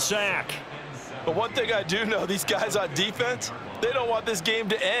there for the sack. But one thing I do know, these guys on defense, they don't want this game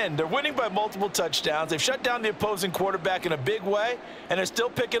to end. They're winning by multiple touchdowns. They've shut down the opposing quarterback in a big way, and they're still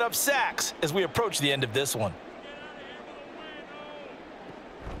picking up sacks as we approach the end of this one.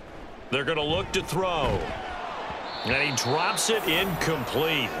 They're going to look to throw. And he drops it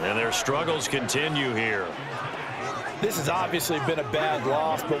incomplete. And their struggles continue here. This has obviously been a bad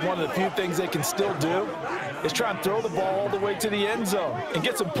loss, but one of the few things they can still do is try and throw the ball all the way to the end zone and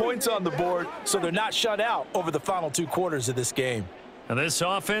get some points on the board so they're not shut out over the final 2 quarters of this game. And this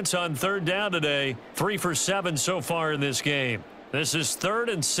offense on 3rd down today, 3 for 7 so far in this game. This is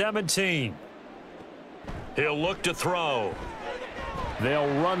 3rd and 17. He'll look to throw. They'll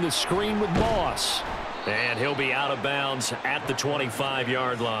run the screen with Moss. And he'll be out of bounds at the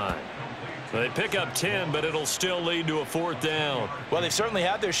 25-yard line. They pick up 10, but it'll still lead to a 4th down. Well, they've certainly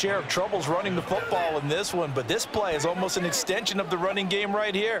had their share of troubles running the football in this one, but this play is almost an extension of the running game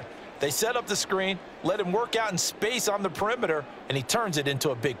right here. They set up the screen, let him work out in space on the perimeter, and he turns it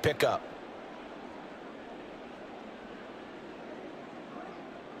into a big pickup.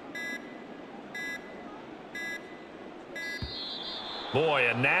 Boy,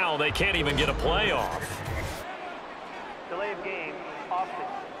 and now they can't even get a play off. Delay of game, offense.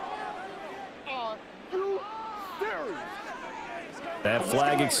 That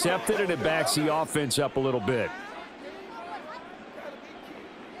flag accepted, and it backs the offense up a little bit.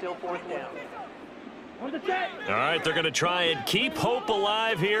 Still 4th down. All right, they're going to try and keep hope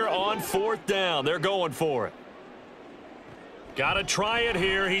alive here on 4th down. They're going for it. Got to try it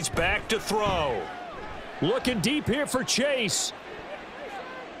here. He's back to throw. Looking deep here for Chase.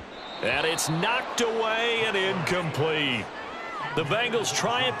 And it's knocked away and incomplete. The Bengals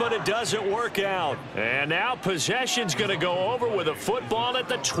try it, but it doesn't work out. And now possession's going to go over with a football at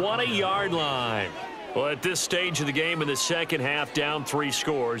the 20-yard line. Well, at this stage of the game in the second half, down 3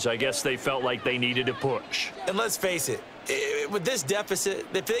 scores, I guess they felt like they needed to push. And let's face it, with this deficit,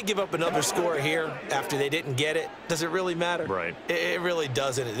 if they give up another score here after they didn't get it, does it really matter? Right. It really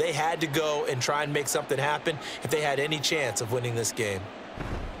doesn't. They had to go and try and make something happen if they had any chance of winning this game.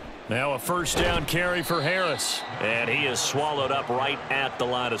 Now a 1st down carry for Harris. And he is swallowed up right at the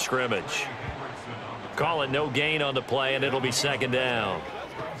line of scrimmage. Call it no gain on the play, and it'll be 2nd down.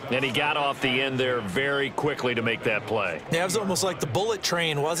 And he got off the end there very quickly to make that play. Yeah, it was almost like the bullet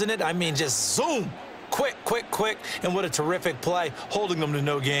train, wasn't it? I mean, just zoom. Quick, quick, quick. And what a terrific play, holding them to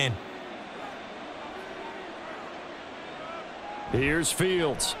no gain. Here's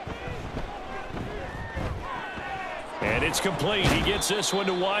Fields. And it's complete. He gets this one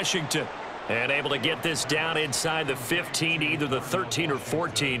to Washington. And able to get this down inside the 15, either the 13 or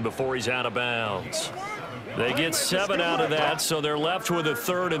 14 before he's out of bounds. They get 7 out of that, so they're left with a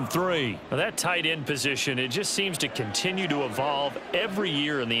 3rd and 3. Now that tight end position, it just seems to continue to evolve every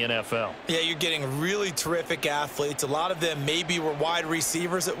year in the NFL. Yeah, you're getting really terrific athletes. A lot of them maybe were wide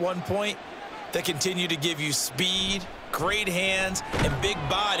receivers at one point. They continue to give you speed, great hands, and big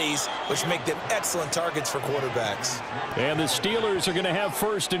bodies, which make them excellent targets for quarterbacks. And the Steelers are going to have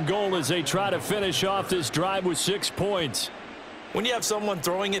 1st and goal as they try to finish off this drive with 6 points. When you have someone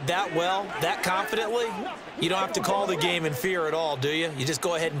throwing it that well, that confidently, you don't have to call the game in fear at all, do you? You just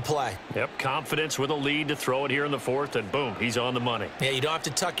go ahead and play. Yep, confidence with a lead to throw it here in the 4th, and boom, he's on the money. Yeah, you don't have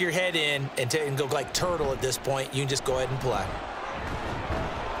to tuck your head in and go like turtle at this point. You can just go ahead and play.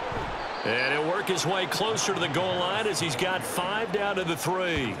 And he'll work his way closer to the goal line as he's got 5 down to the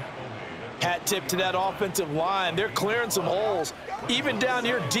 3. Hat tip to that offensive line. They're clearing some holes, even down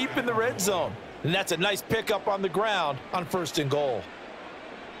here deep in the red zone. And that's a nice pickup on the ground on 1st and goal.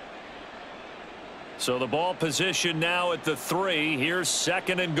 So the ball position now at the 3. Here's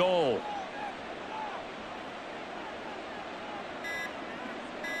 2nd and goal.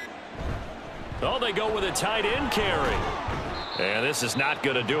 Oh, they go with a tight end carry. And this is not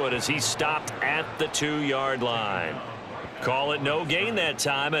going to do it as he stopped at the 2-yard line. Call it no gain that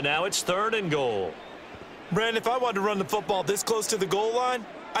time, and now it's 3rd and goal. Brandon, if I wanted to run the football this close to the goal line,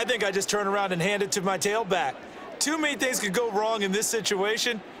 I think I just turn around and hand it to my tailback. Too many things could go wrong in this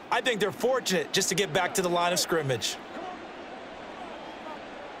situation. I think they're fortunate just to get back to the line of scrimmage.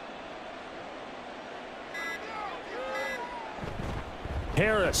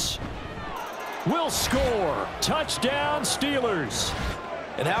 Harris will score. Touchdown, Steelers.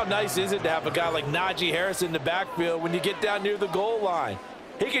 And how nice is it to have a guy like Najee Harris in the backfield when you get down near the goal line?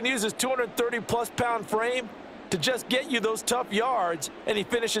 He can use his 230-plus pound frame to just get you those tough yards, and he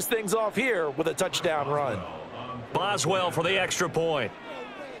finishes things off here with a touchdown run. Boswell for the extra point.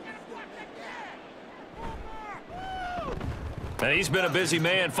 And he's been a busy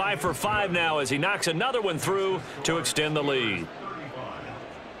man, 5 for 5 now as he knocks another one through to extend the lead.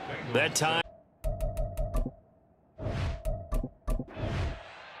 That time.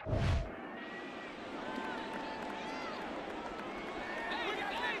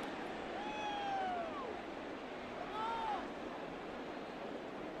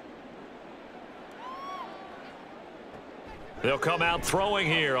 They'll come out throwing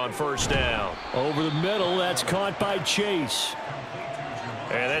here on first down. Over the middle, that's caught by Chase.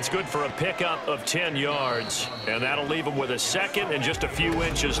 And that's good for a pickup of 10 yards. And that'll leave them with a second and just a few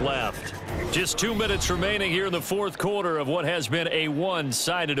inches left. Just 2 minutes remaining here in the fourth quarter of what has been a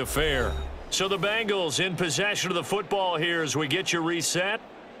one-sided affair. So the Bengals in possession of the football here as we get you reset.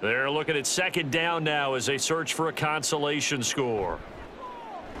 They're looking at second down now as they search for a consolation score.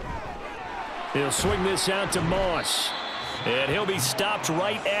 He'll swing this out to Moss. And he'll be stopped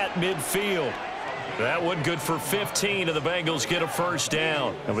right at midfield. That one good for 15, and the Bengals get a first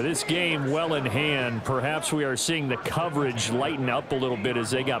down. And with this game well in hand, perhaps we are seeing the coverage lighten up a little bit as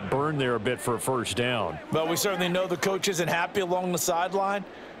they got burned there a bit for a first down. But we certainly know the coach isn't happy along the sideline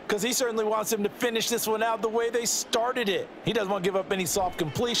because he certainly wants them to finish this one out the way they started it. He doesn't want to give up any soft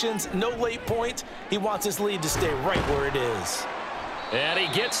completions, no late points. He wants his lead to stay right where it is. And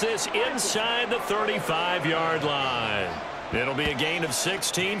he gets this inside the 35-yard line. It'll be a gain of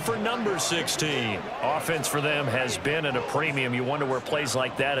 16 for number 16. Offense for them has been at a premium. You wonder where plays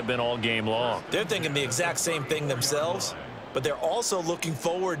like that have been all game long. They're thinking the exact same thing themselves, but they're also looking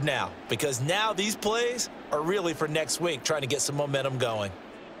forward now because now these plays are really for next week, trying to get some momentum going.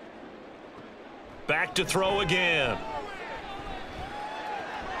 Back to throw again.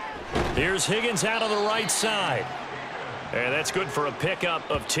 Here's Higgins out on the right side. And that's good for a pickup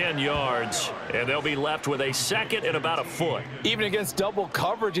of 10 yards. And they'll be left with a second and about a foot. Even against double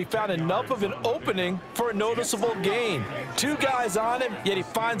coverage, he found enough of an opening for a noticeable gain. 2 guys on him, yet he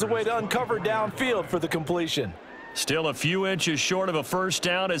finds a way to uncover downfield for the completion. Still a few inches short of a first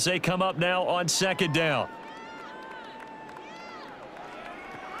down as they come up now on second down.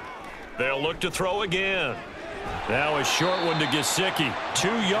 They'll look to throw again. Now a short one to Gesicki. 2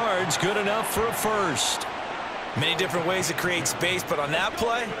 yards, good enough for a first. Many different ways to create space, but on that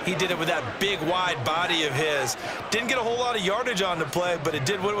play, he did it with that big, wide body of his. Didn't get a whole lot of yardage on the play, but it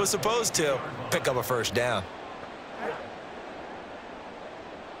did what it was supposed to. Pick up a first down.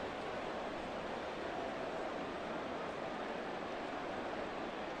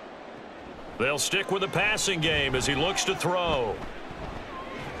 They'll stick with the passing game as he looks to throw.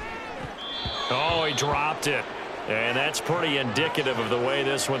 Oh, he dropped it. And that's pretty indicative of the way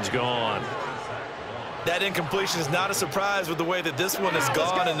this one's gone. That incompletion is not a surprise with the way that this one has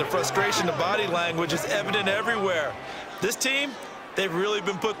gone, and the frustration, the body language is evident everywhere. This team, they've really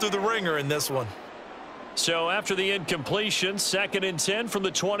been put through the ringer in this one. So after the incompletion, 2nd and 10 from the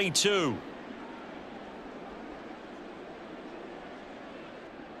 22.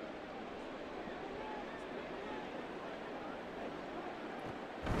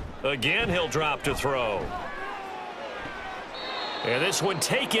 Again, he'll drop to throw. And this one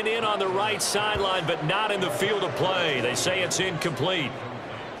taken in on the right sideline, but not in the field of play. They say it's incomplete.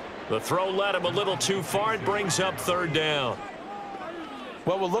 The throw led him a little too far. It brings up 3rd down.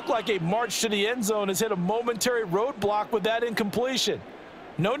 What will look like a march to the end zone has hit a momentary roadblock with that incompletion.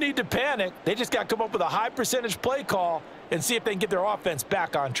 No need to panic. They just got to come up with a high percentage play call and see if they can get their offense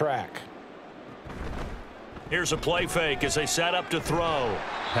back on track. Here's a play fake as they set up to throw.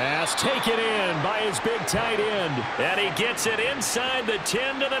 Pass taken in by his big tight end. And he gets it inside the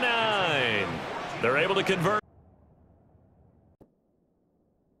 10 to the 9. They're able to convert.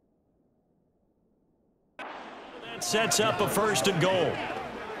 That sets up a 1st and goal.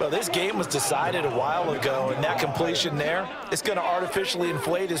 Well, this game was decided a while ago, and that completion there is going to artificially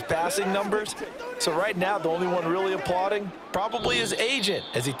inflate his passing numbers. So right now, the only one really applauding probably his agent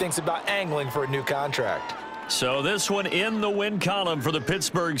as he thinks about angling for a new contract. So this one in the win column for the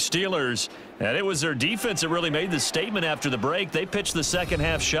Pittsburgh Steelers. And it was their defense that really made the statement after the break. They pitched the second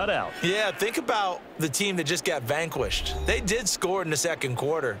half shutout. Yeah, think about the team that just got vanquished. They did score in the second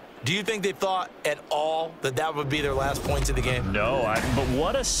quarter. Do you think they thought at all that that would be their last points of the game? No, but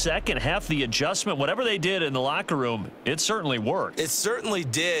what a second half. The adjustment, whatever they did in the locker room, it certainly worked. It certainly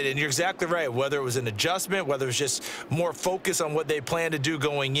did, and you're exactly right. Whether it was an adjustment, whether it was just more focus on what they planned to do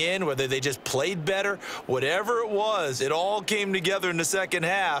going in, whether they just played better, whatever it was, it all came together in the second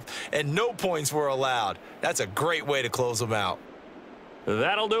half, and no points were allowed. That's a great way to close them out.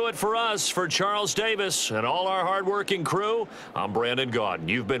 That'll do it for us. For Charles Davis and all our hardworking crew, I'm Brandon Gaudin.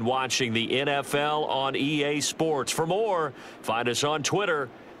 You've been watching the NFL on EA Sports. For more, find us on Twitter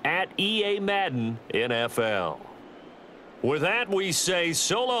at EA Madden NFL. With that, we say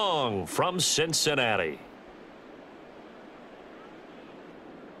so long from Cincinnati.